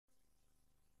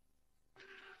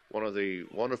one of the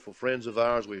wonderful friends of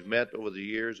ours we've met over the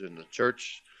years in the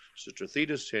church, Sister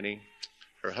Thetus Tenney.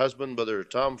 Her husband, Brother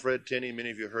Tom Fred Tenney,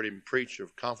 many of you heard him preach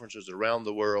of conferences around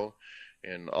the world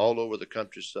and all over the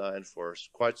countryside for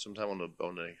quite some time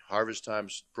on the Harvest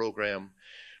Times program.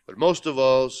 But most of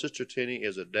all, Sister Tenney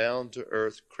is a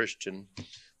down-to-earth Christian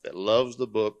that loves the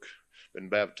book, been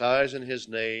baptized in his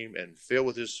name and filled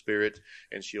with his Spirit,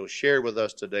 and she'll share with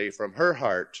us today from her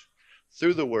heart,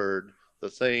 through the Word, the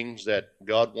things that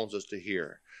God wants us to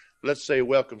hear. Let's say,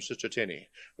 welcome, Sister Tenney.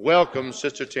 Welcome,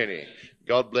 Sister Tenney.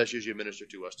 God bless you as you minister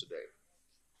to us today.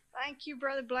 Thank you,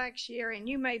 Brother Blackshear, and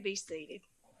you may be seated.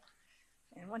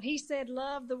 And when he said,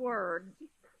 love the Word,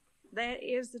 that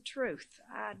is the truth.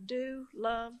 I do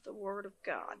love the Word of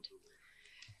God.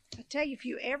 I tell you, if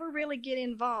you ever really get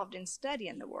involved in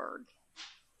studying the Word,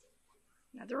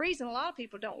 now the reason a lot of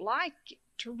people don't like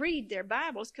to read their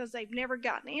Bibles because they've never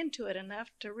gotten into it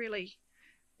enough to really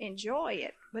enjoy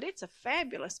it. But it's a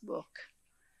fabulous book,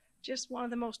 just one of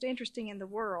the most interesting in the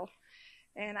world.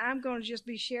 And I'm going to just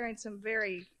be sharing some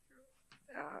things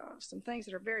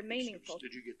that are very meaningful.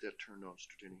 Did you get that turned on,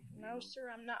 Sister Tenney? No,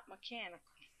 sir, I'm not mechanical.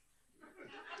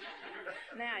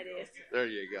 Now it is. There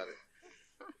you got it.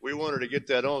 We wanted to get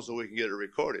that on so we can get it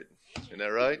recorded. Isn't that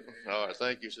right? All right.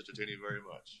 Thank you, Sister Tenney, very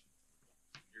much.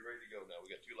 You're ready to go now. We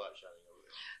got two lights shining over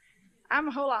there. I'm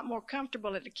a whole lot more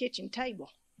comfortable at the kitchen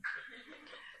table.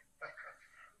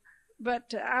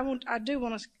 But I do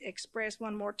want to express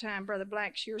one more time Brother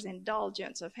Blackshear's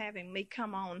indulgence of having me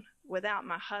come on without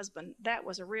my husband. That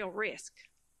was a real risk.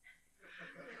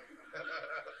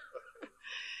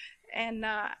 And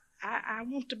I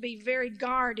want to be very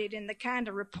guarded in the kind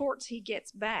of reports he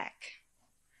gets back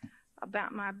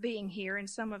about my being here, and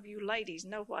some of you ladies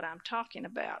know what I'm talking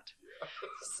about.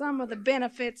 Some of the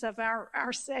benefits of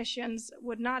our sessions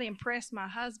would not impress my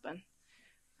husband.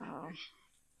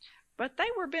 But they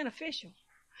were beneficial.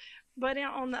 But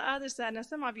on the other side, now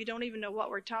some of you don't even know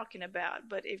what we're talking about,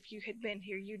 but if you had been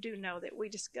here, you do know that we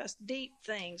discussed deep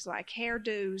things like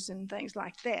hairdos and things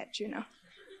like that, you know.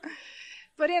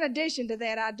 But in addition to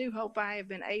that, I do hope I have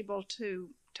been able to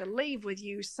leave with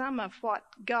you some of what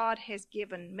God has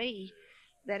given me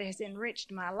that has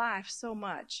enriched my life so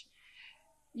much.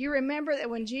 You remember that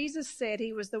when Jesus said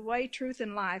he was the way, truth,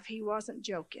 and life, he wasn't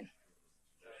joking.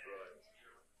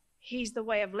 He's the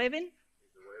way of living.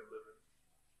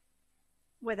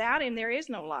 Without him, there is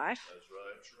no life. That's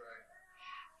right.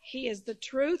 He is the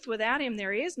truth. Without him,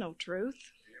 there is no truth.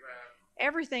 Amen.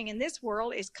 Everything in this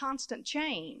world is constant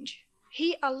change.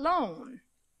 He alone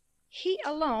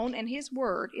and his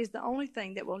word is the only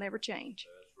thing that will never change.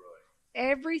 That's right.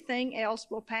 Everything else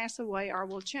will pass away or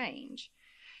will change.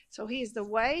 So he is the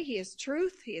way, he is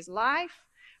truth, he is life.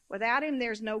 Without him,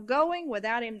 there's no going.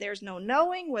 Without him, there's no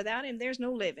knowing. Without him, there's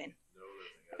no living.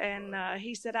 And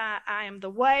he said, I am the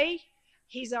way.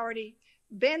 He's already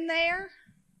been there,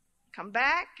 come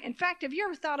back. In fact, have you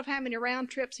ever thought of how many round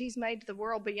trips he's made to the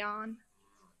world beyond?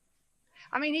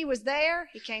 I mean, he was there,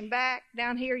 he came back,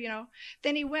 down here, you know.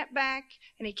 Then he went back,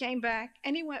 and he came back,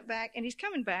 and he went back, and he's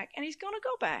coming back, and he's going to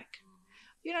go back.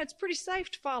 You know, it's pretty safe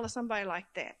to follow somebody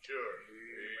like that.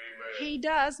 Sure. He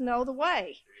does know the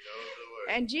way.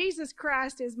 And Jesus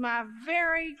Christ is my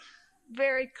very,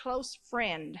 very close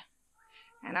friend.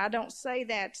 And I don't say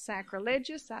that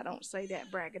sacrilegious. I don't say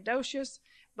that braggadocious.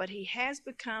 But he has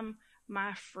become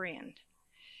my friend.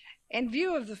 In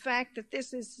view of the fact that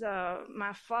this is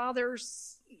my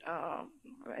father's,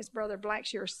 as Brother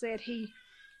Blackshear said, he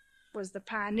was the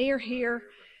pioneer here.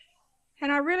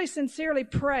 And I really sincerely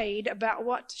prayed about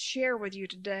what to share with you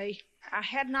today. I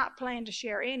had not planned to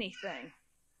share anything.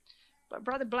 But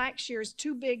Brother Blackshear is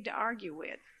too big to argue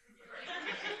with.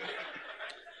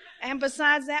 And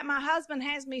besides that, my husband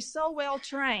has me so well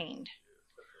trained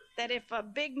that if a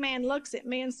big man looks at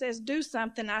me and says, do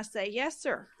something, I say, yes,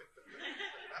 sir.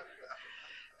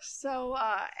 So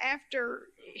after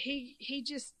he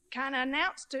just kind of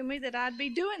announced to me that I'd be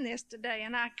doing this today,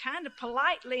 and I kind of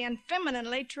politely and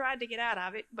femininely tried to get out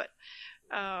of it, but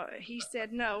he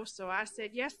said no, so I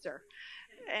said, yes, sir.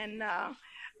 And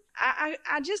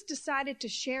I just decided to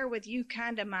share with you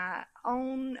kind of my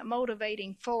own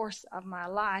motivating force of my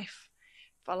life,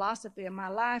 philosophy of my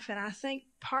life, and I think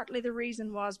partly the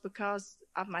reason was because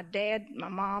of my dad, my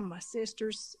mom, my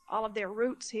sisters, all of their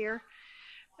roots here.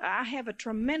 I have a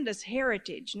tremendous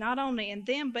heritage, not only in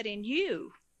them, but in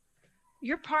you.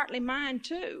 You're partly mine,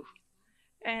 too.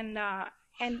 And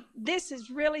this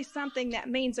is really something that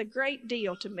means a great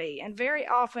deal to me. And very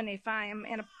often, if I am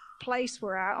in a place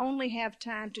where I only have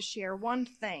time to share one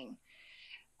thing,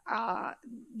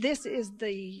 this is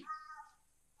the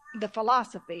the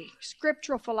philosophy,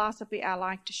 scriptural philosophy I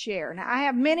like to share. Now, I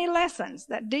have many lessons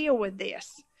that deal with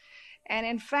this. And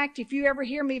in fact, if you ever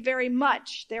hear me very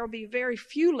much, there will be very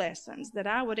few lessons that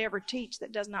I would ever teach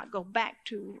that does not go back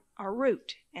to our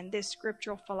root in this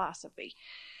scriptural philosophy.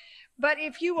 But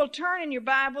if you will turn in your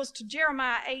Bibles to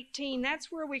Jeremiah 18,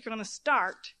 that's where we're going to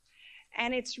start.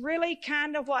 And it's really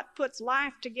kind of what puts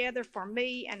life together for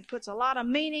me and puts a lot of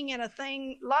meaning in a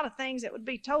lot of things that would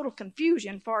be total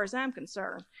confusion as far as I'm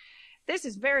concerned. This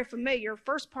is very familiar.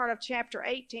 First part of chapter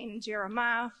 18 in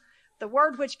Jeremiah. The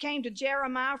word which came to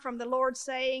Jeremiah from the Lord,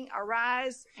 saying,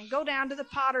 Arise and go down to the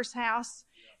potter's house,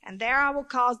 and there I will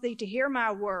cause thee to hear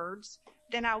my words.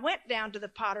 Then I went down to the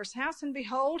potter's house, and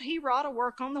behold, he wrought a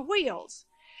work on the wheels.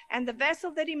 And the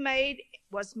vessel that he made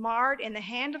was marred in the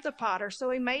hand of the potter,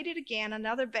 so he made it again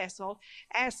another vessel,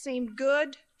 as seemed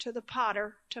good to the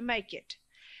potter to make it.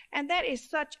 And that is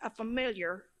such a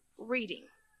familiar reading.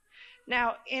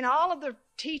 Now, in all of the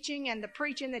teaching and the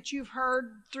preaching that you've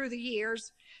heard through the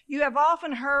years, you have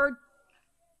often heard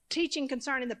teaching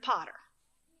concerning the potter.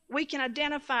 We can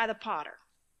identify the potter,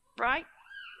 right?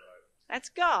 That's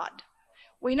God.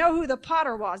 We know who the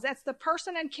potter was. That's the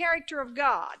person and character of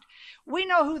God. We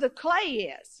know who the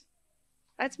clay is.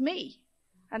 That's me,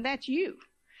 and that's you.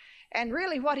 And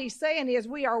really what he's saying is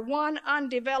we are one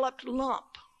undeveloped lump.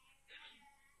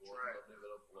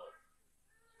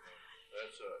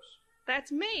 That's us.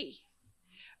 That's me.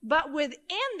 But within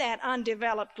that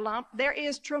undeveloped lump, there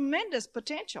is tremendous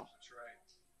potential. That's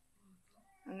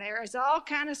right. And there is all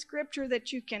kind of scripture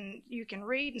that you can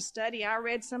read and study. I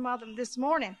read some of them this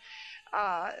morning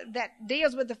that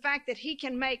deals with the fact that he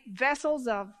can make vessels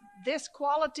of this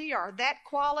quality or that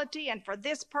quality and for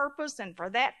this purpose and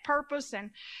for that purpose. And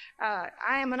I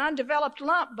am an undeveloped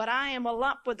lump, but I am a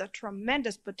lump with a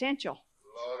tremendous potential.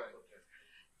 Lord.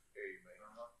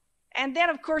 And then,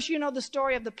 of course, you know the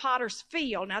story of the potter's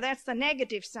field. Now, that's the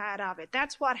negative side of it.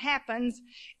 That's what happens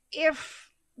if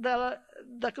the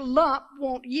lump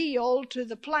won't yield to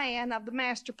the plan of the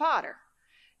master potter.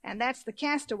 And that's the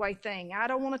castaway thing. I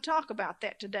don't want to talk about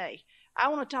that today. I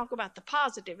want to talk about the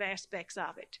positive aspects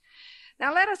of it.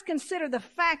 Now, let us consider the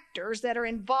factors that are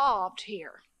involved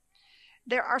here.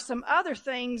 There are some other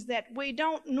things that we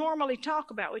don't normally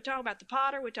talk about. We talk about the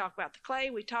potter, we talk about the clay,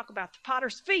 we talk about the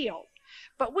potter's field.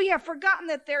 But we have forgotten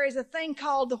that there is a thing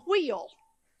called the wheel.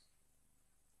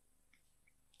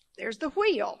 There's the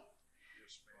wheel.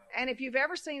 And if you've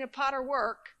ever seen a potter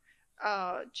work,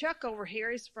 Chuck over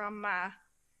here is from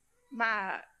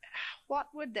my what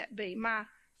would that be?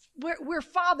 We're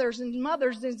fathers and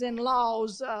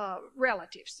mothers-in-law's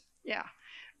relatives. Yeah.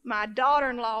 My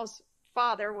daughter-in-law's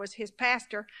father was his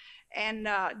pastor, and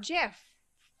Jeff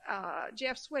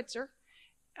Switzer,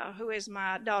 who is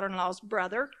my daughter-in-law's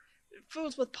brother,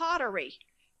 fools with pottery.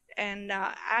 And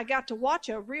I got to watch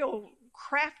a real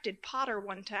crafted potter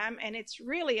one time, and it's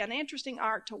really an interesting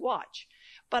art to watch.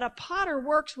 But a potter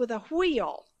works with a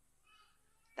wheel.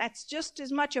 That's just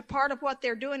as much a part of what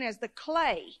they're doing as the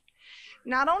clay.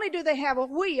 Not only do they have a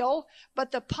wheel,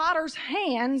 but the potter's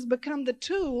hands become the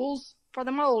tools for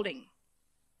the molding.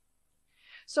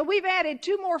 So we've added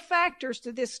two more factors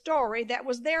to this story that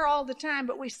was there all the time,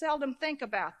 but we seldom think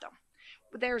about them.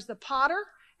 There's the potter,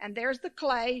 and there's the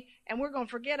clay, and we're going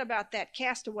to forget about that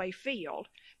castaway field.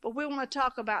 But we want to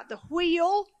talk about the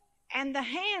wheel and the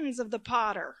hands of the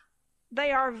potter.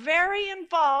 They are very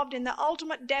involved in the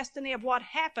ultimate destiny of what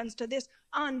happens to this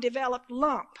undeveloped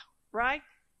lump, right?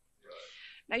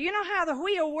 Now, you know how the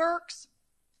wheel works?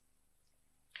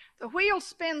 The wheel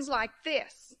spins like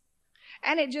this,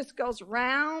 and it just goes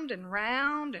round and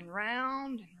round and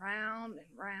round and round and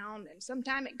round, and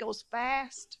sometimes it goes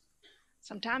fast,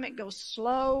 sometimes it goes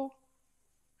slow,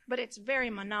 but it's very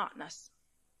monotonous.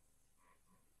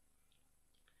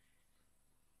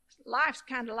 Life's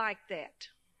kind of like that.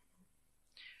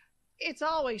 It's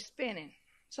always spinning.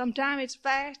 Sometimes it's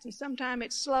fast and sometimes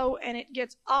it's slow, and it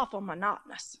gets awful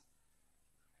monotonous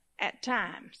at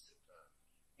times.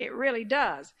 It really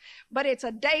does. But it's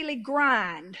a daily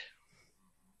grind.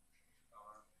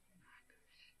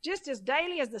 Just as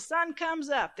daily as the sun comes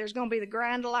up, there's going to be the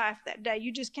grind of life that day.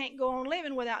 You just can't go on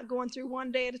living without going through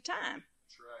one day at a time.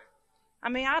 That's right. I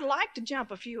mean, I'd like to jump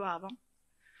a few of them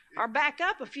or back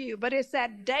up a few, but it's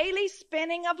that daily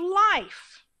spinning of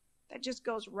life that just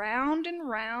goes round and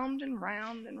round and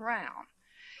round and round.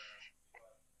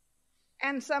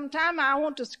 And sometimes I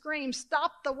want to scream,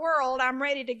 stop the world, I'm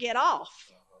ready to get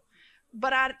off.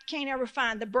 But I can't ever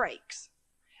find the brakes.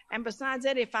 And besides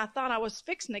that, if I thought I was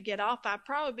fixing to get off, I'd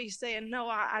probably be saying, no,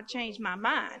 I changed my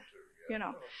mind, you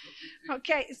know.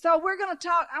 Okay, so we're going to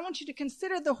talk, I want you to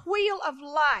consider the wheel of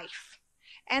life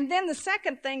And then the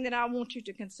second thing that I want you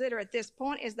to consider at this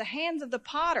point is the hands of the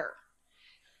potter.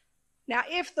 Now,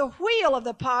 if the wheel of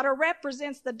the potter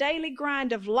represents the daily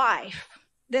grind of life,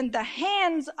 then the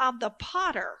hands of the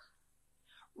potter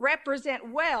represent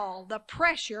well the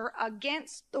pressure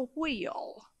against the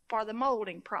wheel for the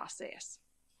molding process.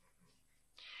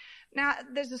 Now,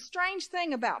 there's a strange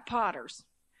thing about potters.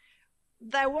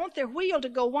 They want their wheel to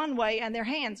go one way and their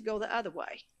hands go the other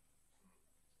way.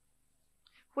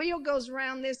 Wheel goes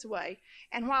around this way,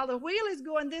 and while the wheel is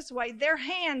going this way, their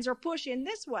hands are pushing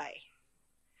this way.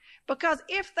 Because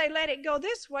if they let it go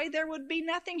this way, there would be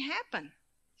nothing happen.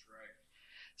 That's right.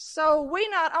 So we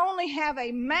not only have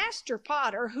a master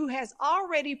potter who has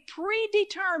already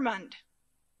predetermined.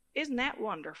 Isn't that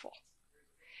wonderful?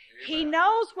 Amen. He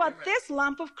knows what Amen. This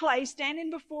lump of clay standing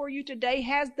before you today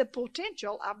has the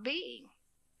potential of being.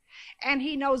 And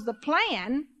he knows the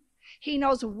plan. He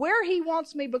knows where he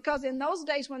wants me, because in those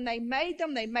days when they made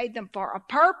them for a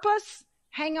purpose.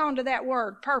 Hang on to that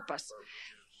word, purpose.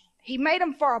 He made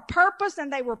them for a purpose,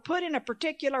 and they were put in a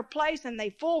particular place, and they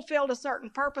fulfilled a certain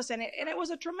purpose, and it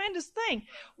was a tremendous thing.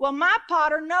 Well, my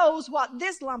potter knows what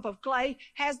this lump of clay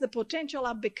has the potential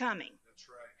of becoming. That's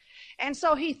right. And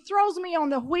so he throws me on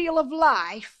the wheel of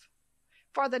life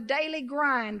for the daily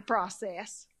grind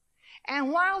process.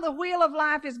 And while the wheel of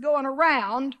life is going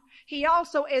around, he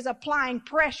also is applying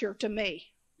pressure to me.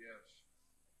 Yes.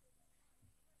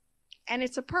 And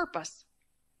it's a purpose.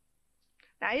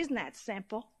 Now, isn't that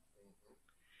simple?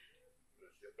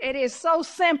 It is so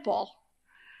simple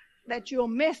that you'll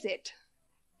miss it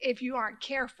if you aren't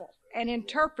careful and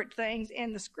interpret things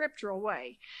in the scriptural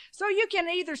way. So you can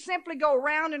either simply go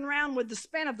round and round with the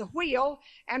spin of the wheel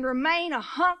and remain a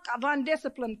hunk of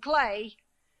undisciplined clay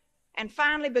and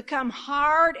finally become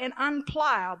hard and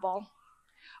unpliable,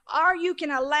 or you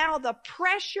can allow the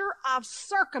pressure of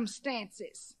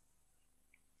circumstances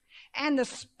and the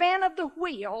spin of the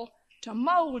wheel to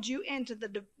mold you into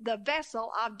the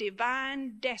vessel of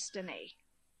divine destiny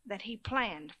that he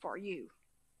planned for you.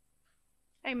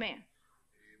 Amen. Amen.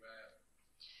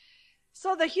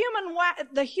 So the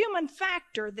human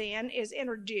factor then is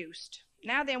introduced.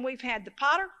 Now then, we've had the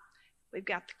potter, we've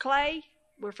got the clay.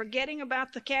 We're forgetting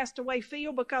about the castaway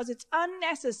field because it's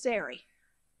unnecessary.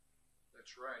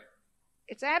 That's right.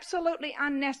 It's absolutely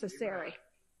unnecessary.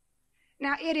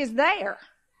 Now, it is there.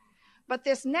 But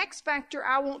this next factor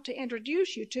I want to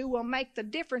introduce you to will make the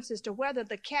difference as to whether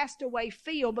the castaway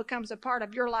field becomes a part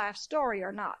of your life story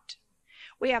or not.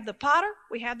 We have the potter,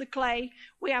 we have the clay,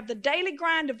 we have the daily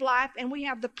grind of life, and we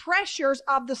have the pressures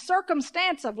of the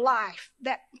circumstance of life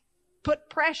that put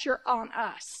pressure on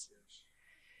us.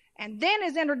 And then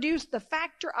is introduced the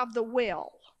factor of the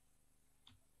will.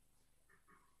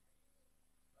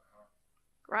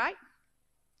 Right?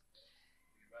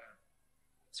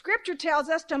 Scripture tells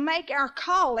us to make our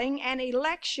calling and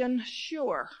election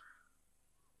sure.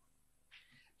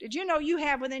 Did you know you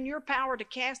have within your power to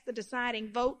cast the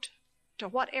deciding vote to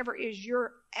whatever is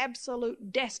your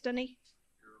absolute destiny?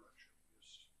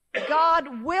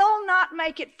 God will not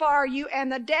make it for you,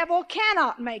 and the devil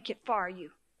cannot make it for you.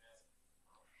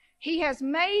 He has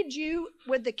made you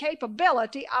with the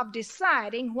capability of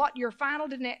deciding what your final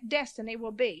destiny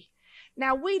will be.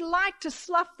 Now, we like to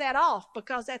slough that off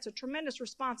because that's a tremendous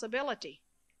responsibility.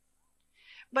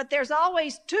 But there's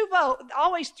always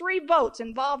three votes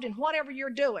involved in whatever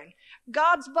you're doing.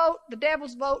 God's vote, the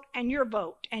devil's vote, and your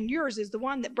vote. And yours is the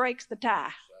one that breaks the tie.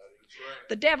 Right.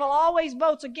 The devil always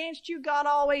votes against you. God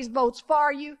always votes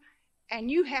for you. And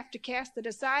you have to cast the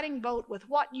deciding vote with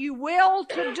what you will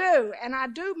to do. And I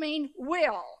do mean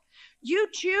will. You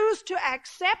choose to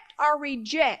accept or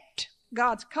reject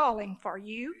God's calling for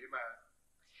you. Amen.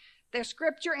 There's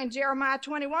scripture in Jeremiah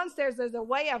 21 says there's a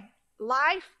way of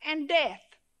life and death.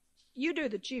 You do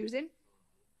the choosing.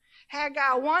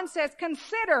 Haggai 1 says,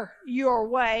 consider your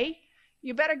way.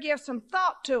 You better give some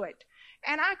thought to it.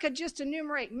 And I could just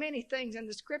enumerate many things in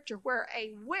the scripture where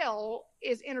a will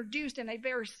is introduced in a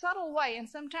very subtle way, and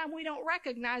sometimes we don't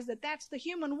recognize that that's the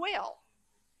human will.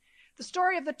 The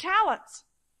story of the talents.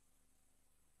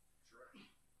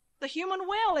 The human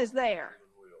will is there.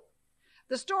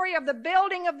 The story of the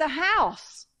building of the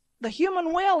house. The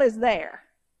human will is there.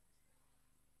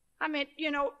 I mean,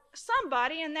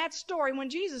 somebody in that story, when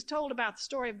Jesus told about the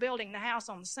story of building the house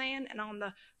on the sand and on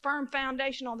the firm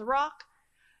foundation on the rock,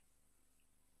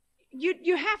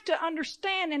 you have to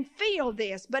understand and feel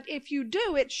this. But if you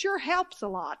do, it sure helps a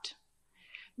lot.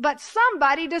 But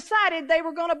somebody decided they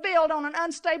were going to build on an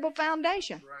unstable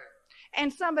foundation. Right.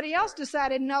 And somebody else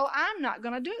decided, no, I'm not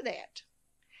going to do that.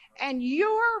 And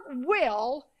your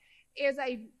will is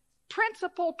a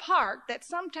principal part that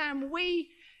sometimes we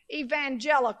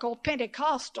evangelical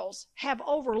Pentecostals have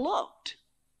overlooked.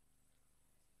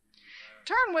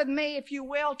 Turn with me, if you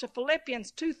will, to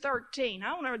Philippians 2:13.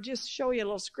 I want to just show you a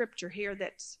little scripture here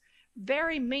that's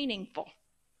very meaningful.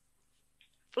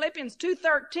 Philippians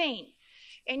 2:13.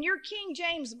 In your King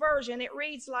James Version, it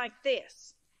reads like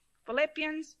this.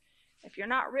 Philippians, if you're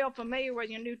not real familiar with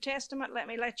your New Testament,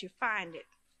 let you find it.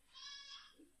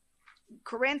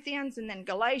 Corinthians, and then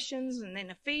Galatians, and then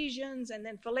Ephesians, and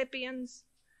then Philippians,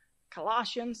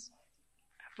 Colossians.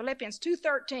 Philippians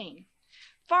 2:13.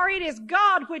 For it is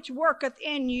God which worketh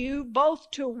in you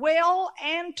both to will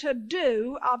and to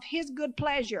do of his good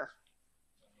pleasure.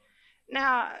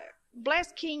 Now,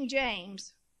 bless King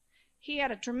James. He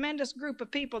had a tremendous group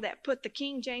of people that put the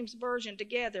King James Version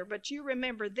together, but you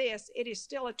remember this, it is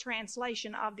still a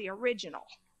translation of the original.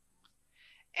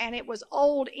 And it was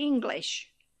Old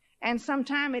English. And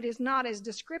sometimes it is not as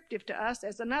descriptive to us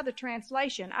as another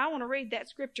translation. I want to read that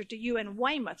scripture to you in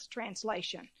Weymouth's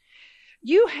translation.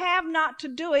 You have not to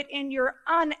do it in your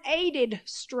unaided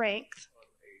strength,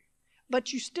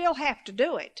 but you still have to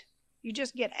do it. You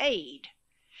just get aid.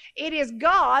 It is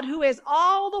God who is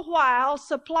all the while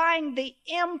supplying the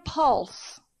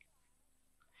impulse.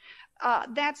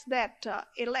 That's that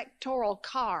electoral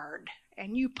card,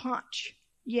 and you punch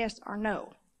yes or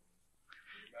no.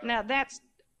 Now that's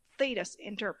Thetus'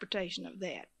 interpretation of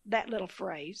that little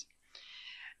phrase.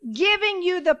 Giving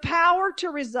you the power to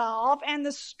resolve and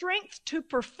the strength to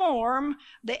perform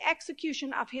the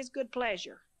execution of his good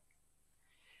pleasure.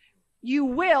 You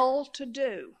will to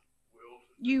do.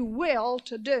 You will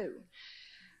to do.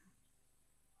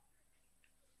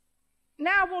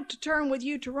 Now I want to turn with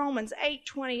you to Romans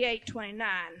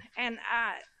 8:28-29. And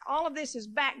all of this is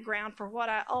background for what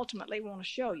I ultimately want to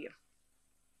show you.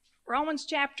 Romans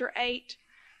chapter 8,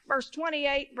 verse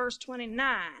 28, verse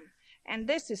 29. And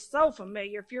this is so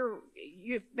familiar. If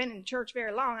you've been in church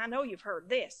very long, I know you've heard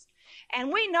this.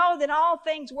 And we know that all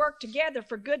things work together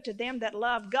for good to them that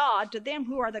love God, to them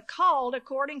who are the called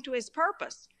according to his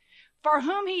purpose. For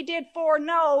whom he did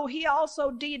foreknow, he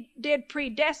also did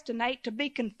predestinate to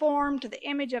be conformed to the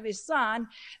image of his Son,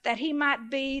 that he might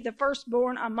be the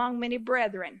firstborn among many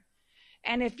brethren.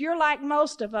 And if you're like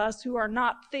most of us who are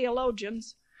not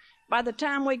theologians, by the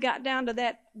time we got down to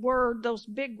that word, those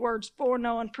big words,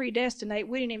 foreknow and predestinate,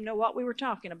 we didn't even know what we were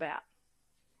talking about.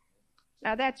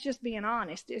 Now that's just being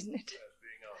honest, isn't it?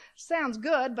 Sounds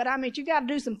good, but I mean, you got to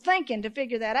do some thinking to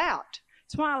figure that out.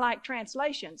 That's why I like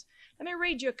translations. Let me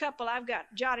read you a couple I've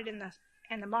got jotted in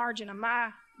the margin of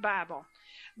my Bible.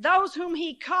 Those whom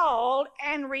he called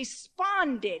and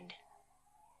responded.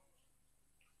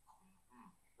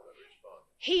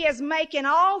 He is making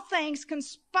all things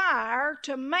conspire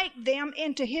to make them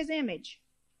into his image.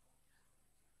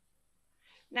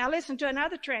 Now listen to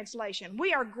another translation.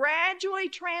 We are gradually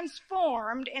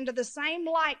transformed into the same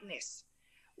likeness.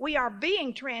 We are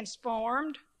being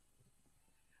transformed.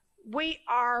 We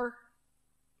are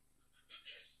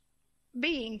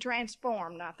being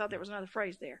transformed. Now, I thought there was another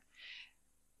phrase there.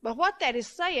 But what that is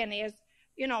saying is,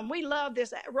 you know, we love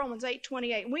this Romans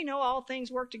 8:28. We know all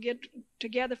things work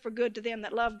together for good to them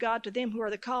that love God, to them who are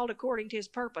the called according to his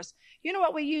purpose. You know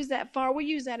what we use that for? We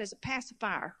use that as a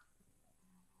pacifier.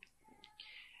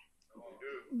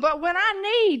 But when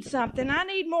I need something, I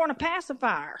need more than a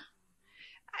pacifier.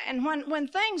 And when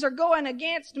things are going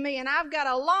against me and I've got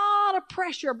a lot of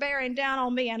pressure bearing down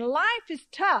on me and life is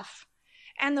tough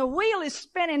and the wheel is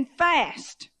spinning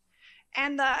fast,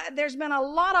 and there's been a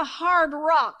lot of hard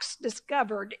rocks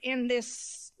discovered in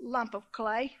this lump of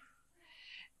clay.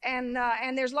 And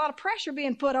there's a lot of pressure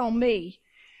being put on me.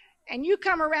 And you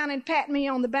come around and pat me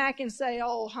on the back and say,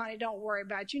 oh, honey, don't worry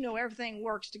about it. You know everything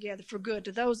works together for good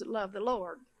to those that love the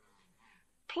Lord.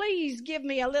 Please give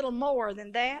me a little more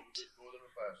than that.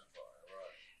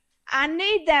 I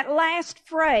need that last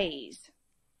phrase.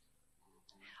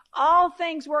 All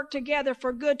things work together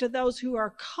for good to those who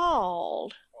are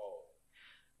called.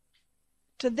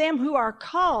 To them who are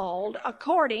called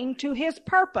according to his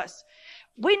purpose.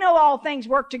 We know all things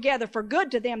work together for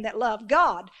good to them that love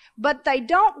God, but they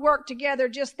don't work together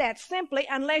just that simply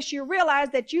unless you realize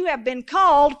that you have been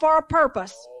called for a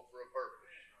purpose.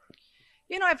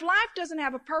 You know, if life doesn't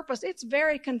have a purpose, it's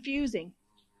very confusing.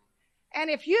 And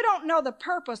if you don't know the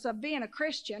purpose of being a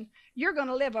Christian, you're going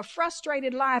to live a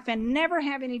frustrated life and never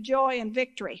have any joy and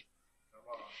victory.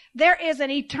 There is an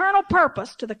eternal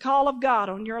purpose to the call of God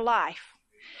on your life.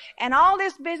 And all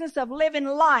this business of living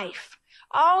life,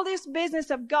 all this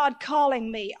business of God calling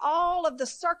me, all of the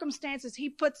circumstances he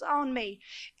puts on me.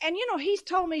 And you know, he's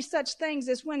told me such things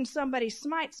as when somebody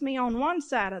smites me on one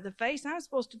side of the face, I'm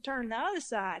supposed to turn the other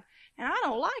side. And I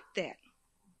don't like that.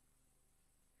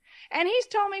 And he's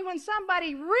told me when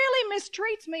somebody really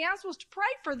mistreats me, I'm supposed to pray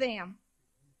for them.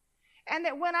 And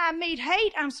that when I meet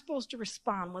hate, I'm supposed to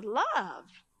respond with love.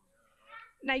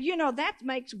 Now, you know, that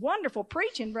makes wonderful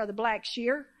preaching, Brother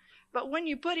Blackshear. But when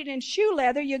you put it in shoe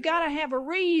leather, you got to have a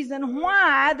reason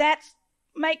why that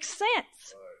makes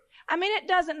sense. I mean, it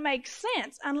doesn't make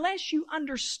sense unless you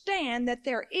understand that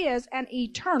there is an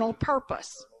eternal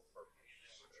purpose.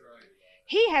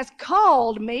 He has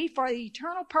called me for the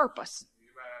eternal purpose.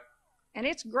 And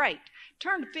it's great.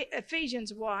 Turn to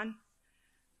Ephesians 1.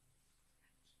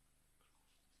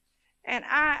 And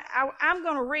I'm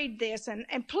going to read this.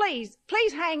 And please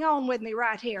hang on with me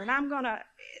right here. And I'm going to,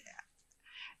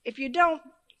 if you don't,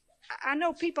 I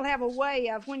know people have a way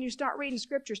of when you start reading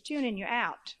scriptures tuning you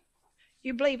out.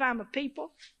 You believe I'm a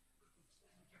people?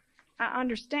 I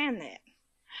understand that.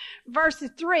 Verse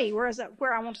 3, where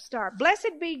I want to start.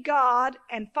 Blessed be God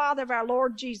and Father of our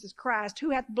Lord Jesus Christ,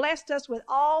 who hath blessed us with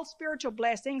all spiritual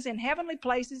blessings in heavenly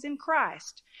places in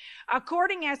Christ,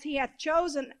 according as he hath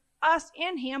chosen us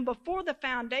in him before the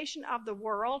foundation of the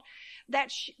world,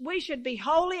 that we should be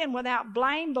holy and without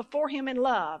blame before him in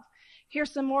love.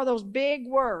 Here's some more of those big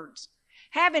words.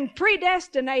 Having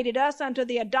predestinated us unto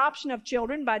the adoption of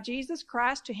children by Jesus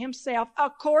Christ to himself,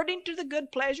 according to the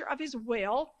good pleasure of his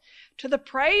will, to the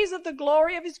praise of the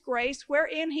glory of his grace,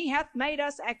 wherein he hath made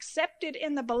us accepted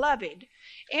in the beloved,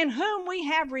 in whom we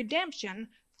have redemption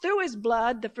through his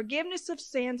blood, the forgiveness of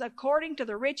sins, according to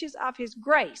the riches of his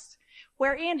grace,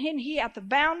 wherein he hath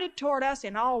abounded toward us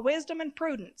in all wisdom and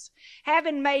prudence,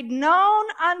 having made known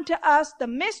unto us the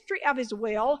mystery of his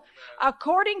will,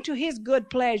 according to his good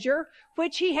pleasure,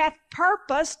 which he hath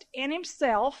purposed in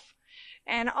himself.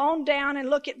 And on down and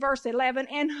look at verse 11,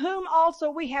 in whom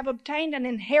also we have obtained an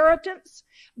inheritance,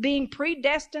 being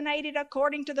predestinated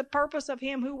according to the purpose of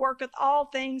him who worketh all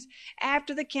things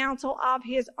after the counsel of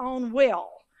his own will.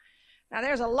 Now,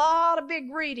 there's a lot of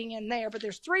big reading in there, but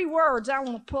there's 3 words I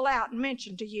want to pull out and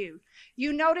mention to you.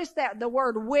 You notice that the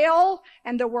word will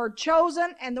and the word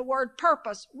chosen and the word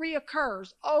purpose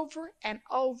reoccurs over and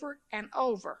over and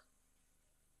over.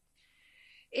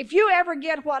 If you ever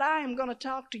get what I am going to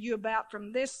talk to you about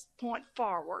from this point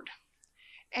forward,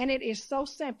 and it is so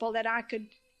simple that I could,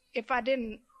 if I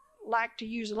didn't like to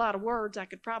use a lot of words, I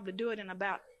could probably do it in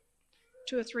about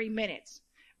 2 or 3 minutes.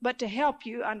 But to help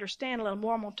you understand a little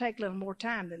more, I'm going to take a little more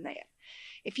time than that.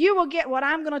 If you will get what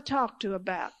I'm going to talk to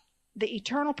about, the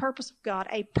eternal purpose of God,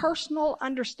 a personal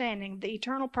understanding of the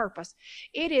eternal purpose,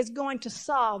 it is going to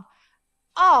solve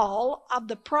all of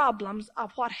the problems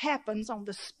of what happens on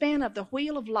the spin of the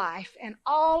wheel of life and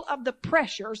all of the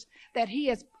pressures that he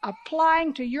is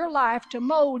applying to your life to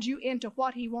mold you into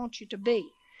what he wants you to be.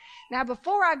 Now,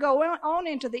 before I go on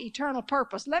into the eternal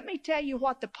purpose, let me tell you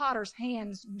what the potter's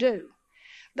hands do.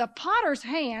 The potter's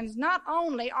hands not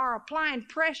only are applying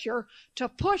pressure to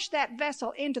push that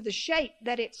vessel into the shape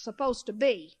that it's supposed to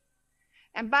be.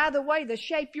 And by the way, the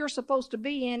shape you're supposed to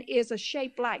be in is a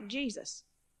shape like Jesus.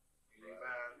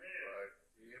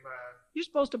 You're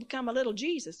supposed to become a little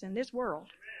Jesus in this world.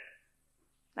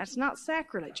 That's not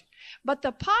sacrilege. But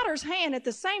the potter's hand, at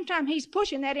the same time he's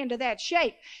pushing that into that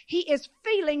shape, he is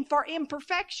feeling for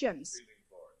imperfections.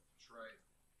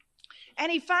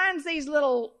 And he finds these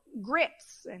little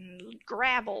grits and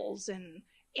gravels and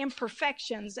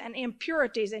imperfections and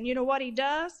impurities. And you know what he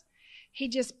does? He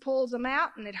just pulls them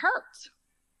out and it hurts.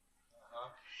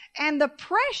 And the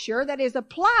pressure that is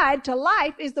applied to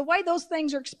life is the way those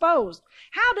things are exposed.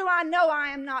 How do I know I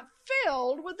am not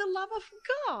filled with the love of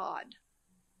God?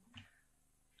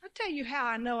 I'll tell you how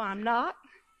I know I'm not.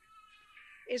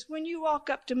 It's when you walk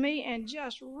up to me and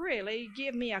just really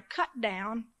give me a cut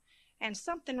down and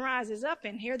something rises up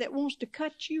in here that wants to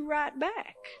cut you right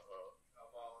back.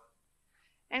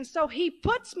 And so he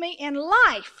puts me in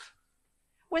life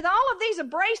with all of these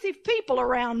abrasive people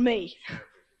around me.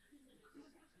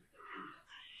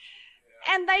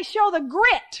 And they show the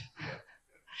grit.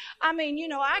 I mean, you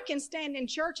know, I can stand in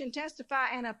church and testify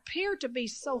and appear to be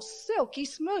so silky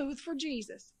smooth for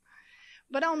Jesus.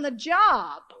 But on the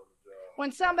job,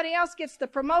 when somebody else gets the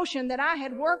promotion that I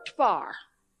had worked for,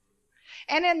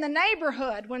 and in the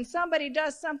neighborhood, when somebody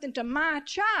does something to my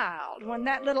child, when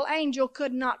that little angel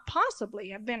could not possibly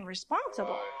have been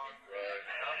responsible.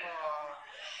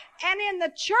 And in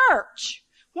the church,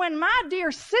 when my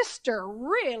dear sister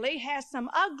really has some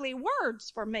ugly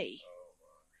words for me.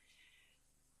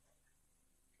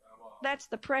 That's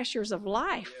the pressures of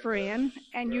life, friend,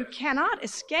 and you cannot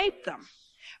escape them.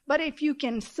 But if you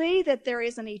can see that there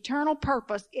is an eternal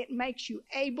purpose, it makes you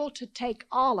able to take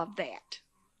all of that.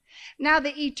 Now,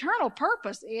 the eternal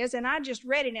purpose is, and I just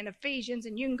read it in Ephesians,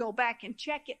 and you can go back and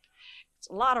check it It's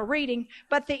a lot of reading,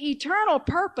 but the eternal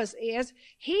purpose is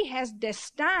He has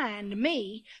destined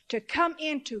me to come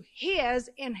into His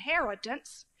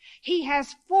inheritance. He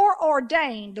has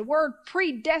foreordained. The word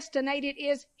predestinated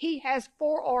is He has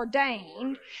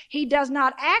foreordained. He does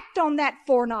not act on that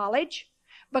foreknowledge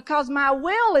because my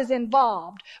will is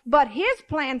involved. But His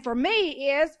plan for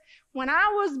me is, when I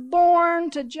was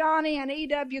born to Johnny and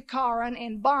E.W. Corrin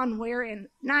in Bonware in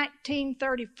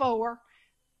 1934,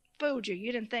 fooled you.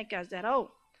 You didn't think I was that old.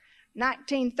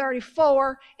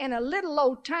 1934, in a little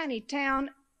old tiny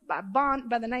town by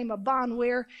the name of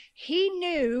Bonware, he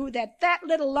knew that that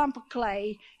little lump of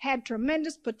clay had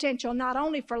tremendous potential, not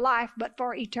only for life, but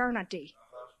for eternity.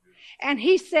 And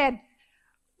he said,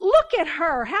 look at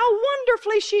her, how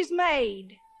wonderfully she's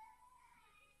made.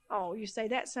 Oh, you say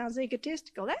that sounds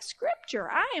egotistical. That's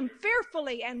Scripture. I am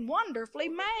fearfully and wonderfully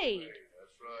made.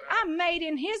 I'm made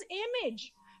in His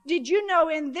image. Did you know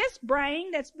in this brain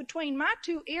that's between my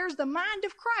two ears, the mind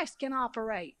of Christ can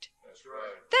operate? That's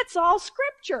right. That's all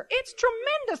Scripture. It's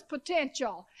tremendous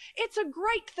potential. It's a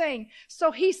great thing.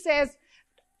 So he says,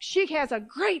 she has a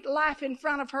great life in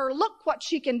front of her. Look what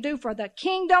she can do for the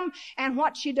kingdom, and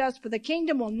what she does for the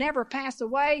kingdom will never pass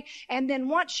away. And then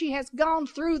once she has gone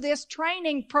through this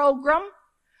training program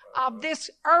of this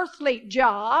earthly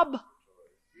job,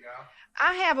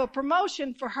 I have a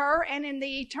promotion for her, and in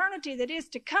the eternity that is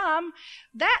to come,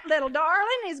 that little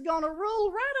darling is going to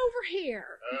rule right over here.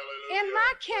 Hallelujah. In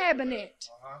my cabinet.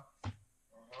 Think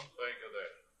of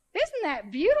that. Isn't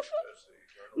that beautiful?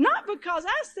 Not because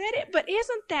I said it, but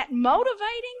isn't that motivating?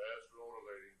 That's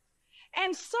motivating.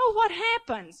 And so what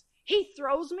happens? He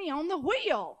throws me on the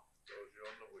wheel.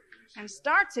 And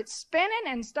starts it spinning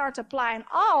and starts applying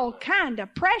all kind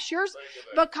of pressures,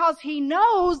 because he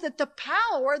knows that the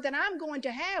power that I'm going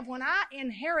to have when I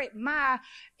inherit my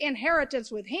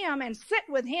inheritance with Him and sit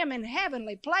with Him in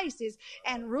heavenly places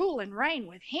and rule and reign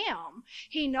with Him,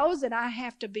 He knows that I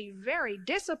have to be very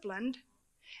disciplined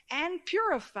and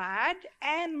purified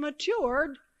and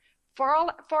matured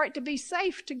for it to be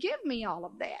safe to give me all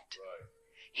of that. Right.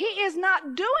 He is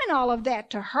not doing all of that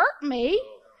to hurt me.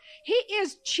 He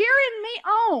is cheering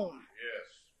me on. Yes.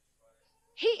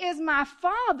 He is my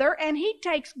Father, and He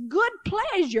takes good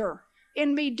pleasure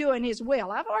in me doing His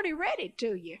will. I've already read it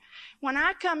to you. When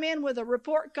I come in with a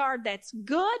report card that's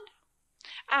good,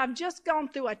 I've just gone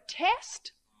through a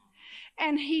test,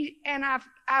 and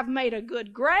I've made a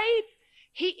good grade.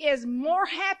 He is more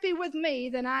happy with me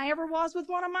than I ever was with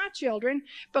one of my children,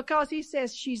 because He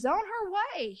says she's on her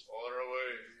way. On her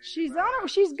way. She's gonna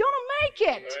make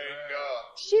it.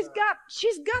 She's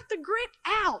got the grit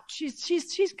out.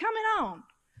 She's coming on.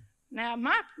 Now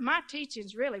my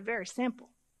teaching's really very simple.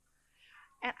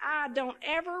 And I don't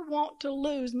ever want to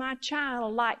lose my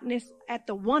childlikeness at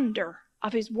the wonder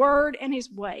of His word and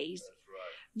His ways.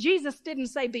 Right. Jesus didn't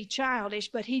say be childish,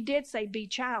 but He did say be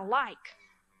childlike.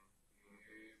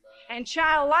 And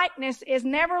childlikeness is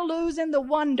never losing the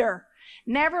wonder,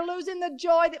 never losing the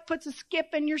joy that puts a skip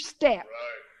in your step.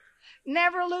 Right.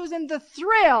 Never losing the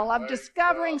thrill of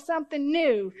discovering something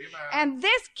new. Amen. And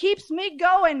this keeps me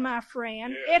going, my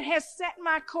friend. Yeah. It has set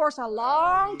my course a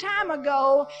long time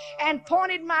ago and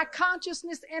pointed my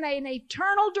consciousness in an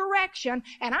eternal direction,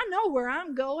 and I know where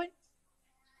I'm going.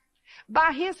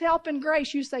 By His help and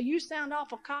grace. You say, you sound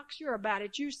awful cocksure about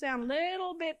it. You sound a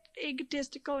little bit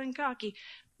egotistical and cocky.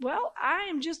 Well, I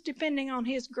am just depending on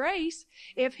His grace.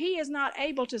 If He is not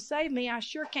able to save me, I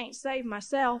sure can't save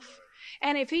myself.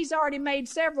 And if He's already made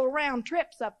several round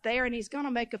trips up there, and He's going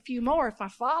to make a few more if I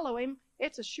follow Him,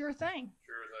 it's a sure thing.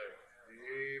 Sure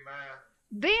thing.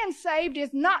 Amen. Being saved is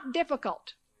not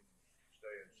difficult.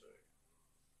 Staying saved.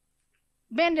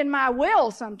 Bending my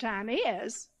will sometime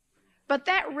is. But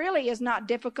that really is not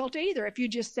difficult either if you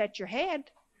just set your head. Amen.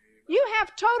 You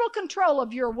have total control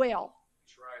of your will.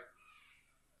 That's right.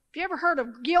 Have you ever heard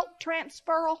of guilt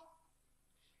transferal?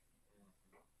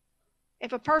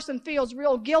 If a person feels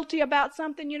real guilty about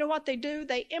something, you know what they do?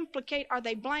 They implicate or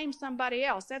they blame somebody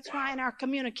else. That's why in our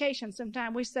communication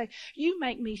sometimes we say, you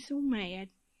make me so mad.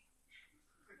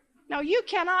 No, you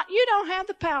don't have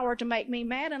the power to make me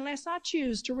mad unless I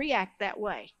choose to react that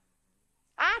way.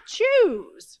 I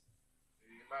choose.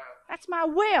 That's my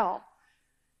will.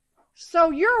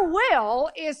 So your will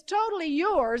is totally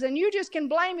yours, and you just can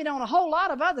blame it on a whole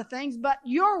lot of other things, but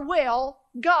your will,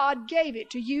 God gave it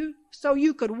to you so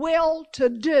you could will to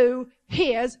do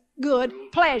His good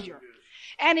pleasure.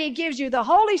 And He gives you the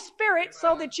Holy Spirit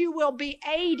so that you will be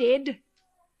aided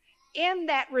in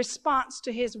that response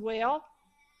to His will.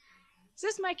 Is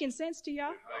this making sense to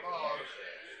y'all?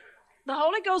 The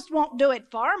Holy Ghost won't do it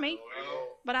for me.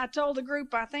 But I told the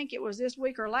group, I think it was this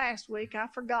week or last week,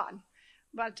 I've forgotten.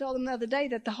 But I told them the other day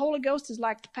that the Holy Ghost is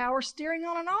like the power steering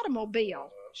on an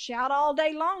automobile. Shout all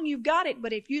day long, you've got it,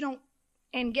 but if you don't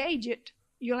engage it,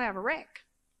 you'll have a wreck.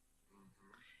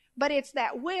 But it's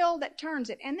that will that turns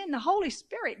it. And then the Holy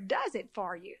Spirit does it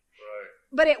for you. Right.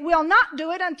 But it will not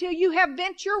do it until you have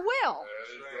bent your will.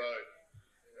 That is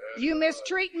right. You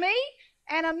mistreat me,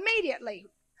 and immediately,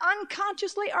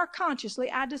 unconsciously or consciously,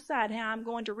 I decide how I'm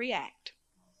going to react.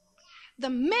 The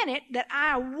minute that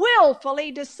I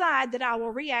willfully decide that I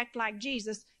will react like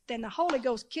Jesus, then the Holy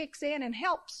Ghost kicks in and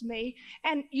helps me,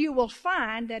 and you will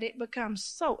find that it becomes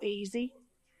so easy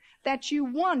that you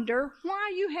wonder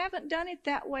why you haven't done it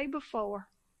that way before.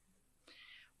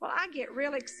 Well, I get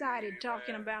real excited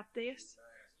talking about this,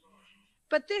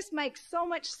 but this makes so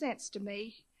much sense to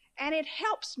me, and it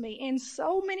helps me in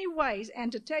so many ways.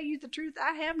 And to tell you the truth,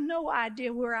 I have no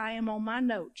idea where I am on my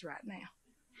notes right now.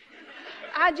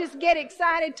 I just get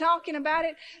excited talking about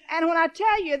it. And when I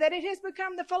tell you that it has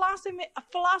become the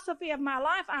philosophy of my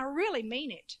life, I really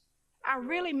mean it. I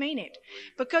really mean it.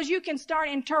 Because you can start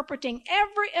interpreting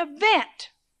every event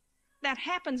that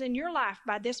happens in your life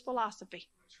by this philosophy.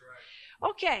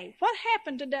 Okay, what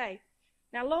happened today?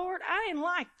 Now, Lord, I didn't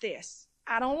like this.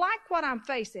 I don't like what I'm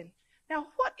facing. Now,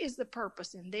 what is the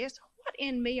purpose in this? What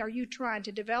in me are you trying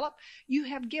to develop? You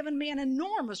have given me an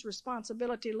enormous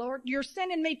responsibility, Lord. You're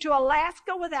sending me to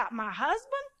Alaska without my husband?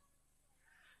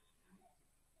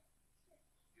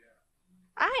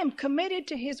 I am committed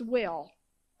to His will.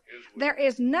 There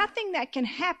is nothing that can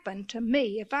happen to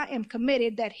me if I am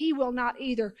committed that He will not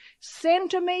either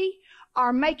send to me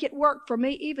or make it work for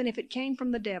me, even if it came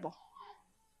from the devil.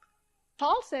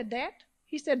 Paul said that.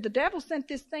 He said, the devil sent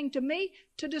this thing to me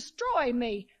to destroy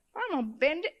me. I'm going to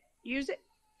bend it, use it.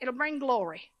 It'll bring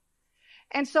glory.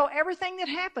 And so everything that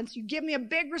happens, you give me a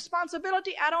big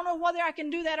responsibility. I don't know whether I can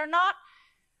do that or not.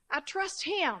 I trust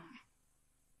Him.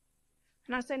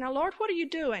 And I say, now, Lord, what are you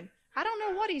doing? I don't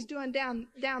know what He's doing down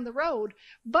the road,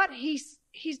 but He's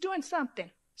doing something.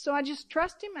 So I just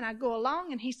trust Him, and I go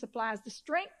along, and He supplies the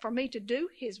strength for me to do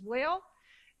His will.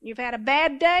 You've had a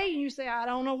bad day, and you say, I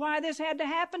don't know why this had to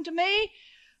happen to me.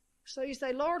 So you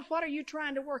say, Lord, what are you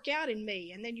trying to work out in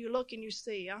me? And then you look and you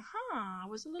see, I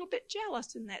was a little bit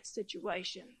jealous in that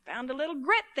situation. Found a little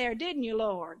grit there, didn't you,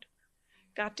 Lord?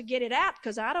 Got to get it out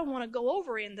because I don't want to go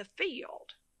over in the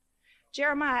field.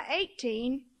 Jeremiah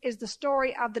 18 is the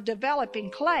story of the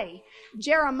developing clay.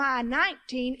 Jeremiah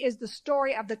 19 is the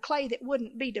story of the clay that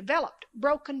wouldn't be developed,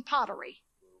 broken pottery.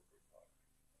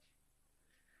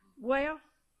 Well,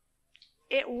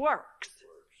 it works,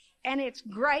 and it's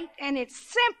great, and it's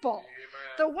simple.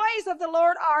 The ways of the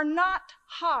Lord are not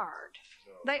hard.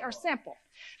 They are simple.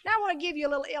 Now I want to give you a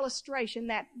little illustration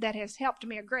that has helped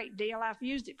me a great deal. I've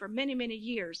used it for many, many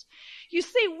years. You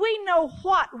see, we know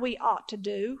what we ought to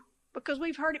do because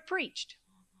we've heard it preached.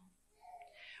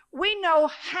 We know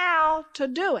how to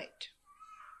do it.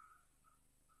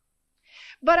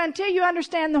 But until you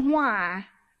understand the why,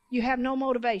 you have no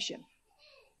motivation.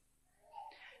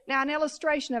 Now, an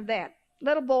illustration of that.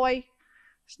 Little boy,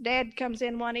 his dad comes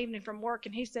in one evening from work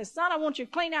and he says, son, I want you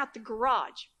to clean out the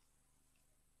garage.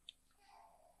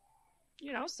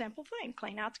 You know, simple thing,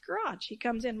 clean out the garage. He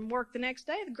comes in from work the next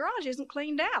day, the garage isn't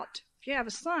cleaned out. If you have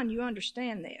a son, you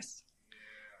understand this.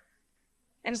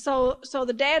 And so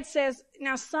the dad says,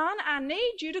 now, son, I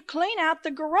need you to clean out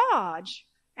the garage.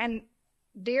 And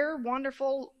dear,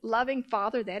 wonderful, loving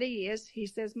father that he is, he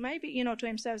says, maybe, to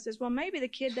himself, says, well, maybe the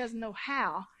kid doesn't know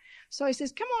how. So he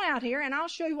says, come on out here and I'll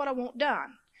show you what I want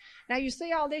done. Now, you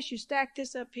see all this, you stack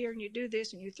this up here and you do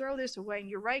this and you throw this away and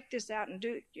you rake this out and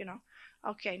do it,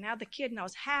 Okay, now the kid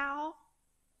knows how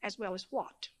as well as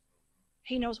what.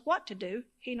 He knows what to do.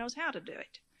 He knows how to do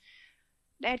it.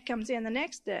 Dad comes in the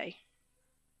next day.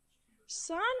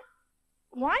 Son,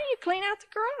 why do you clean out the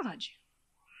garage?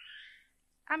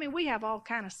 I mean, we have all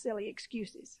kind of silly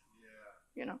excuses,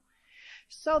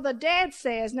 So the dad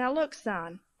says, now look,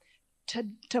 son,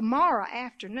 tomorrow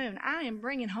afternoon, I am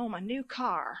bringing home a new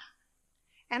car.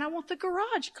 And I want the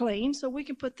garage clean so we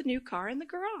can put the new car in the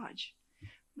garage.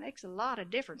 Makes a lot of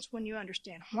difference when you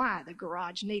understand why the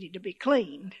garage needed to be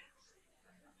cleaned.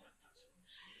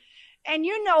 And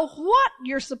you know what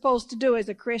you're supposed to do as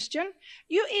a Christian.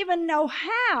 You even know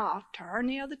how. Turn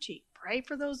the other cheek. Pray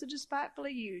for those that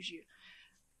despitefully use you.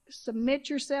 Submit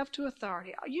yourself to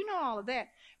authority. You know all of that.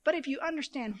 But if you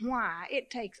understand why, it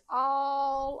takes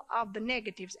all of the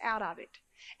negatives out of it.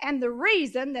 And the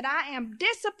reason that I am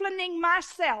disciplining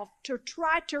myself to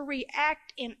try to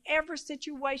react in every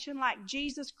situation like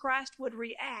Jesus Christ would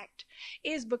react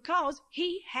is because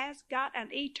he has got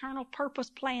an eternal purpose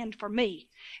planned for me.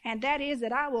 And that is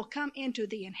that I will come into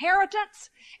the inheritance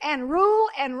and rule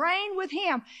and reign with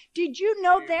him. Did you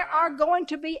know there are going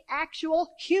to be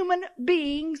actual human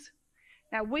beings?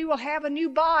 Now, we will have a new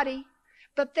body,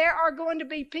 but there are going to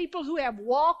be people who have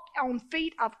walked on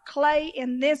feet of clay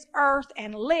in this earth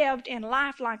and lived in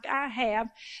life like I have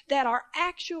that are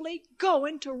actually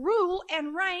going to rule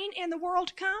and reign in the world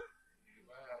to come.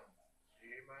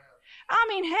 I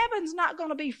mean, heaven's not going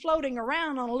to be floating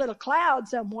around on a little cloud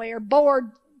somewhere,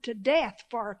 bored to death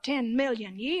for 10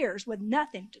 million years with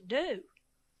nothing to do.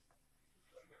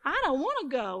 I don't want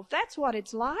to go if that's what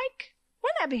it's like.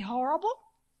 Wouldn't that be horrible?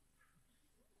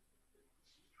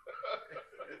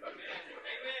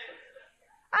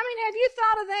 I mean, have you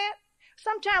thought of that?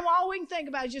 Sometimes all we can think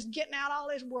about is just getting out all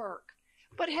this work.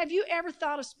 But have you ever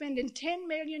thought of spending 10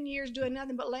 million years doing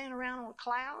nothing but laying around on a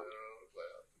cloud?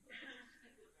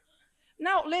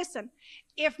 No, listen.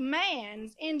 If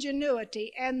man's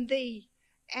ingenuity and the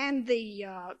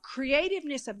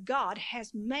creativeness of God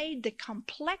has made the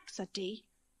complexity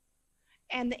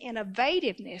and the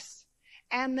innovativeness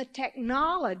and the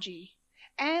technology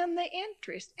and the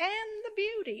interest and the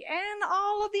beauty and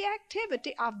all of the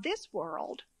activity of this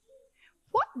world,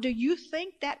 what do you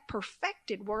think that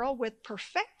perfected world with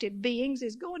perfected beings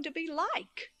is going to be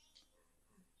like?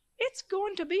 It's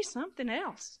going to be something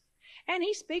else. And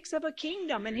he speaks of a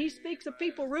kingdom, and he speaks of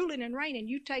people ruling and reigning.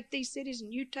 You take these cities,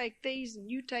 and you take these, and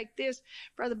you take this.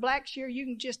 Brother Blackshear, you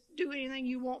can just do anything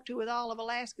you want to with all of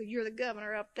Alaska. You're the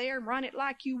governor up there, and run it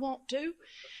like you want to.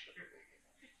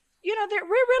 You know, we're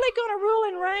really going to rule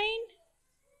and reign.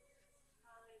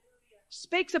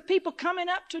 Speaks of people coming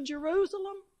up to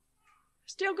Jerusalem.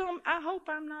 Still going, I hope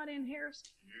I'm not in here.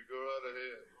 You go right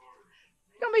ahead.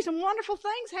 There's going to be some wonderful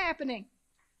things happening.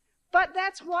 But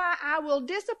that's why I will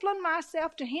discipline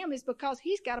myself to him, is because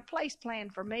he's got a place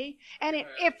planned for me. And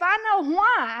if I know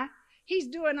why he's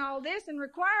doing all this and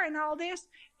requiring all this,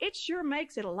 it sure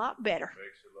makes it a lot better.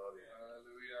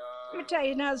 Let me tell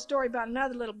you another story about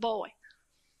another little boy.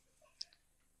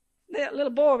 That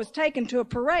little boy was taken to a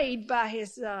parade by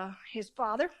his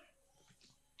father.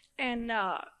 And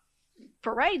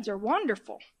parades are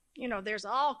wonderful. You know, there's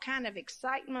all kind of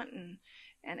excitement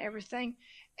and everything.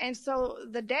 And so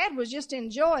the dad was just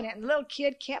enjoying it. And the little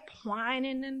kid kept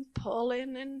whining and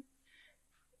pulling and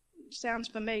sounds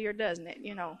familiar, doesn't it?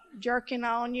 You know, jerking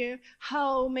on you.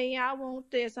 Hold me, I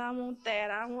want this, I want that,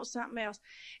 I want something else.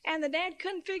 And the dad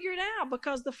couldn't figure it out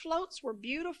because the floats were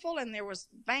beautiful and there was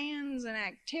bands and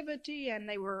activity and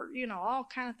they were, you know, all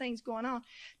kind of things going on.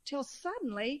 Till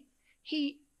suddenly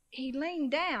he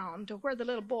leaned down to where the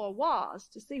little boy was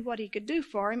to see what he could do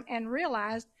for him and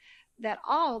realized that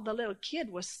all the little kid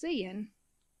was seeing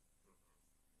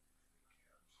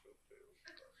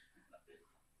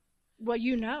well,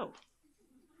 you know.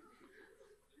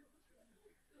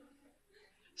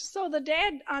 So the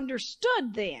dad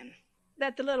understood then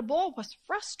that the little boy was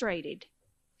frustrated.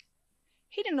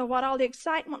 He didn't know what all the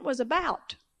excitement was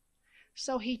about.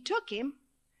 So he took him,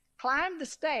 climbed the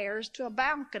stairs to a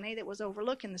balcony that was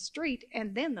overlooking the street,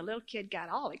 and then the little kid got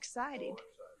all excited.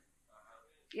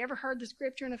 You ever heard the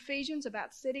scripture in Ephesians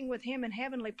about sitting with him in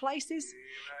heavenly places?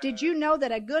 Did you know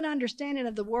that a good understanding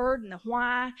of the word and the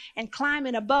why and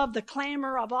climbing above the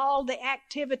clamor of all the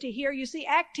activity here, you see,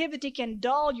 activity can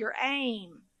dull your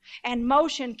aim and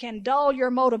motion can dull your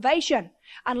motivation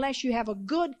unless you have a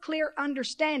good, clear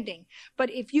understanding. But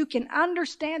if you can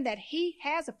understand that he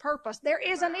has a purpose, there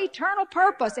is an eternal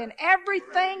purpose in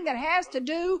everything that has to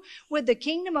do with the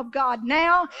kingdom of God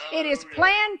now. It is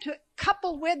planned to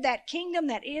couple with that kingdom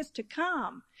that is to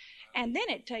come. And then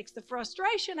it takes the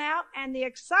frustration out and the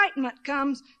excitement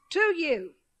comes to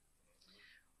you.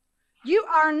 You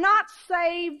are not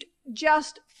saved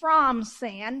just from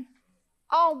sin,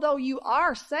 although you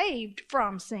are saved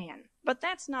from sin. But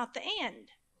that's not the end.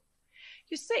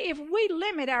 You see, if we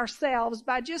limit ourselves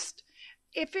by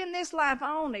if in this life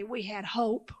only we had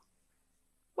hope,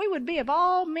 we would be of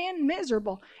all men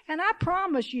miserable. And I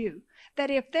promise you that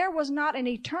if there was not an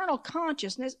eternal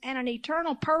consciousness and an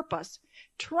eternal purpose,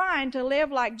 trying to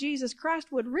live like Jesus Christ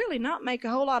would really not make a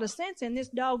whole lot of sense in this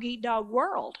dog-eat-dog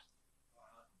world.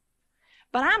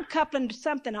 But I'm coupling to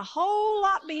something a whole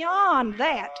lot beyond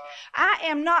that. I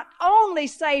am not only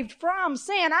saved from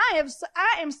sin, I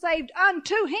am saved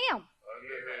unto him.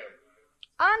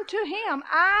 Unto him.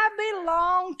 I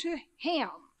belong to him.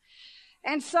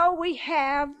 And so we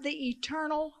have the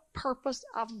eternal purpose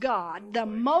of God, the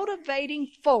motivating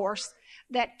force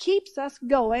that keeps us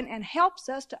going and helps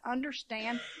us to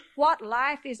understand what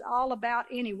life is all about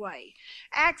anyway.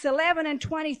 Acts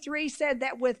 11:23 said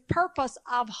that with purpose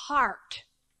of heart,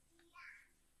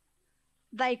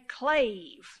 they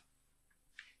clave.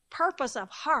 Purpose of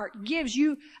heart gives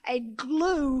you a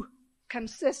glue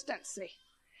consistency.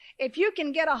 If you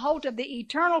can get a hold of the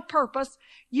eternal purpose,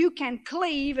 you can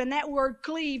cleave, and that word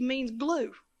cleave means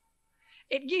glue.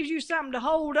 It gives you something to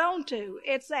hold on to.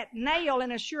 It's that nail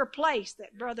in a sure place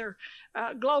that Brother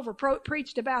Glover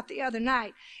preached about the other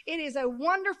night. It is a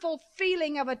wonderful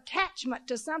feeling of attachment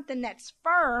to something that's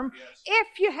firm, yes,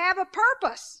 if you have a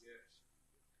purpose,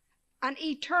 yes, an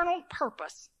eternal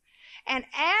purpose. And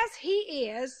as He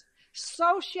is,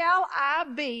 so shall I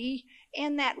be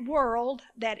in that world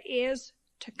that is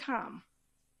to come.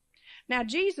 Now,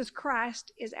 Jesus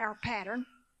Christ is our pattern,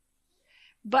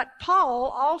 but Paul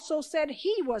also said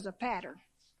he was a pattern.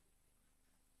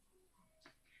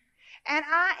 And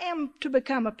I am to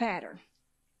become a pattern.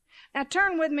 Now,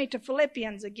 turn with me to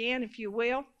Philippians again, if you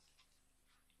will.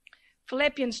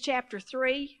 Philippians chapter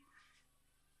 3,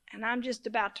 and I'm just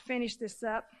about to finish this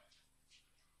up.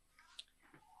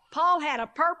 Paul had a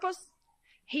purpose,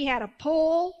 he had a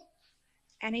pull,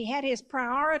 and he had his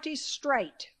priorities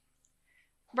straight.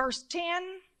 Verse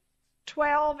 10,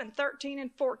 12, and 13,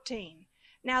 and 14.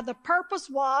 Now the purpose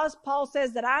was, Paul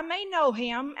says, that I may know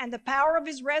Him and the power of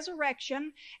His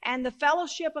resurrection and the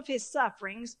fellowship of His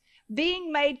sufferings,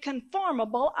 being made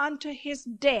conformable unto His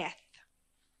death.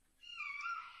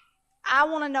 I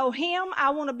want to know Him.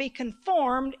 I want to be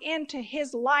conformed into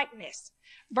His likeness.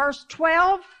 Verse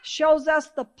 12 shows us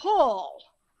the pull.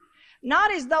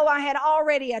 Not as though I had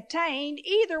already attained,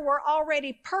 either were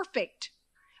already perfect.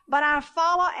 But I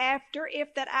follow after,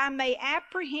 if that I may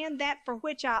apprehend that for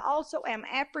which I also am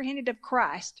apprehended of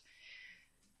Christ.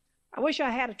 I wish I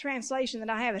had a translation that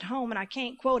I have at home and I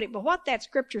can't quote it, but what that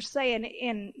scripture's saying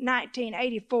in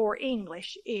 1984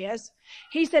 English is,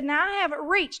 he said, now I haven't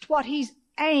reached what He's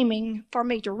aiming for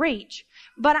me to reach,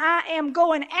 but I am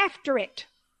going after it.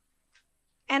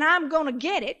 And I'm going to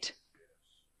get it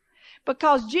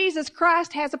because Jesus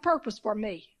Christ has a purpose for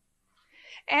me.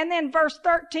 And then verse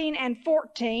 13 and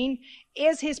 14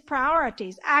 is His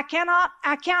priorities. I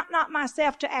count not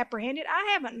myself to apprehend it.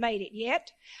 I haven't made it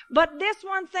yet. But this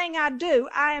one thing I do,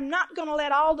 I am not going to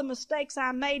let all the mistakes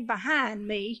I made behind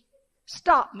me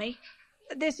stop me.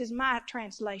 This is my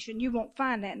translation. You won't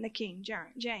find that in the King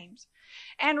James.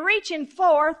 And reaching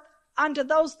forth unto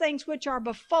those things which are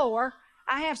before,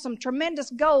 I have some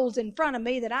tremendous goals in front of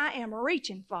me that I am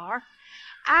reaching for.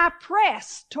 I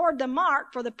press toward the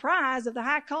mark for the prize of the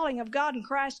high calling of God in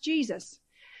Christ Jesus.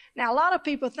 Now, a lot of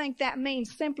people think that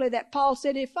means simply that Paul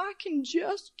said, if I can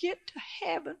just get to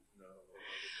heaven,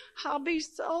 I'll be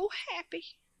so happy.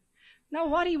 No,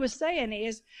 what he was saying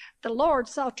is, the Lord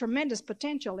saw tremendous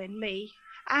potential in me.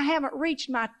 I haven't reached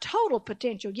my total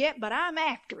potential yet, but I'm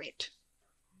after it.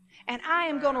 And I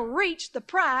am going to reach the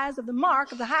prize of the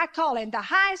mark of the high calling, the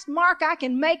highest mark I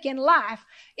can make in life.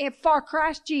 If for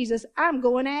Christ Jesus, I'm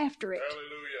going after it.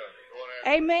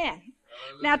 Hallelujah. Amen.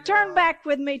 Hallelujah. Now turn back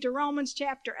with me to Romans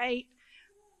chapter 8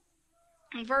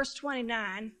 and verse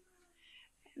 29.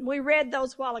 We read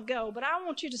those a while ago, but I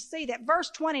want you to see that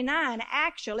verse 29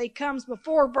 actually comes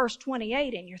before verse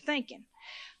 28 in your thinking.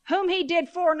 Whom He did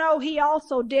foreknow, He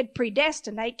also did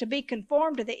predestinate to be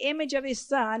conformed to the image of His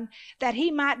Son, that He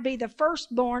might be the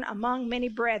firstborn among many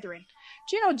brethren.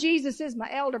 Do you know Jesus is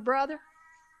my elder brother?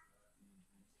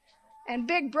 And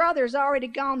Big Brother's already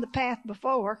gone the path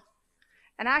before.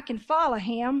 And I can follow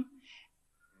Him,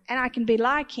 and I can be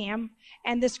like Him.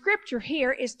 And the scripture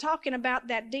here is talking about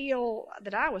that deal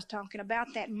that I was talking about,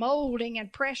 that molding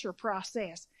and pressure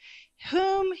process.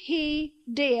 Whom He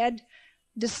did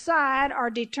decide or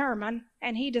determine,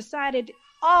 and He decided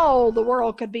all the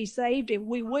world could be saved if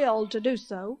we willed to do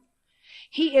so.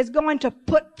 He is going to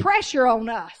put pressure on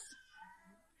us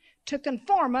to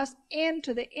conform us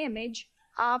into the image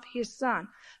of His Son.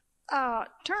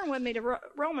 Turn with me to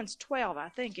Romans 12, I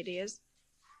think it is.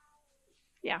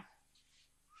 Yeah.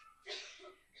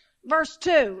 Verse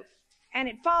 2. And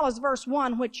it follows verse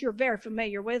 1, which you're very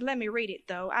familiar with. Let me read it,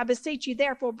 though. I beseech you,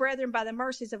 therefore, brethren, by the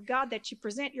mercies of God, that you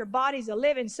present your bodies a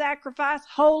living sacrifice,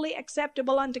 holy,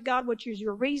 acceptable unto God, which is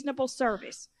your reasonable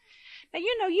service. Now,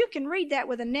 you know, you can read that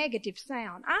with a negative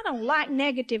sound. I don't like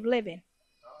negative living.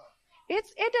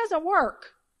 It doesn't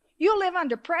work. You'll live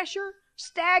under pressure,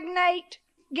 stagnate,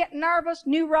 get nervous,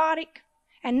 neurotic,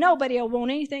 and nobody will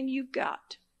want anything you've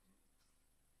got.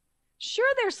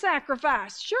 Sure, there's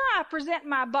sacrifice. Sure, I present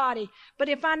my body. But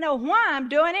if I know why I'm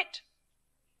doing it,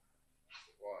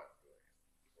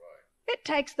 It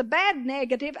takes the bad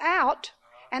negative out,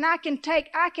 and I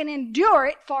can endure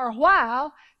it for a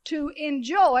while to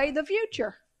enjoy the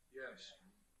future. Yes.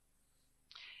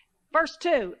 Verse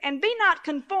 2, and be not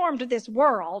conformed to this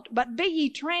world, but be ye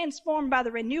transformed by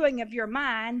the renewing of your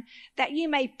mind, that ye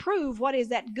may prove what is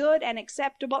that good and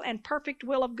acceptable and perfect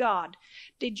will of God.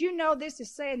 Did you know this is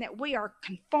saying that we are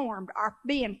conformed, are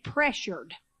being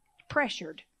pressured,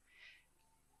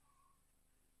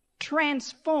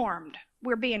 transformed.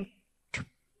 We're being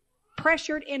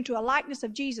pressured into a likeness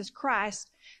of Jesus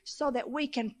Christ so that we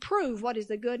can prove what is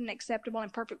the good and acceptable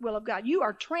and perfect will of God. You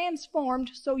are transformed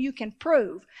so you can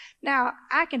prove. Now,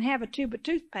 I can have a tube of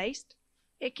toothpaste.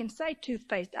 It can say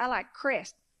toothpaste. I like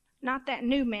Crest, not that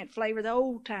new mint flavor, the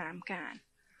old time kind.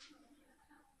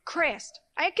 Crest.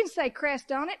 I can say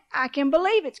Crest on it. I can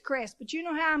believe it's Crest, but you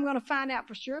know how I'm going to find out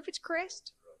for sure if it's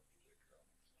Crest?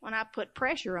 When I put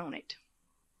pressure on it.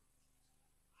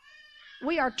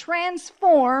 We are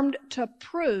transformed to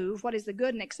prove what is the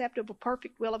good and acceptable,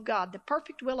 perfect will of God. The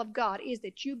perfect will of God is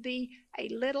that you be a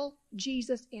little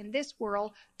Jesus in this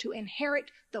world to inherit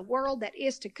the world that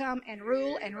is to come and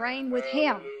rule and reign with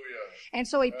Him. And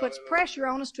so He puts pressure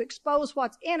on us to expose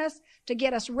what's in us, to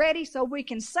get us ready so we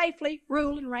can safely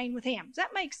rule and reign with Him. Does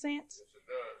that make sense?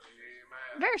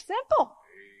 Very simple.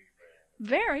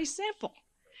 Very simple.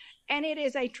 And it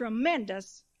is a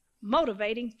tremendous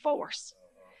motivating force.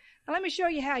 Now, let me show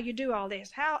you how you do all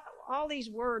this. How all these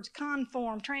words,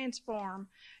 conform, transform,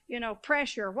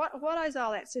 pressure. What is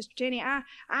all that, Sister Tenney? I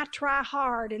try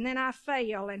hard and then I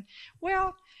fail. And, well,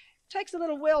 it takes a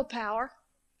little willpower.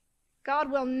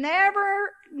 God will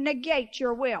never negate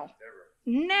your will.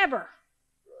 Never.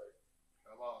 Right.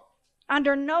 Come on.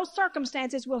 Under no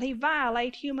circumstances will He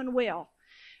violate human will.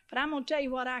 But I'm going to tell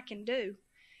you what I can do.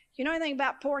 You know anything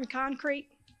about pouring concrete?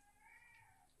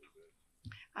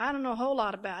 I don't know a whole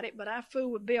lot about it, but I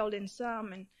fool with building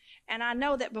some, and I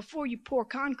know that before you pour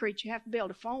concrete, you have to build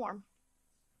a form.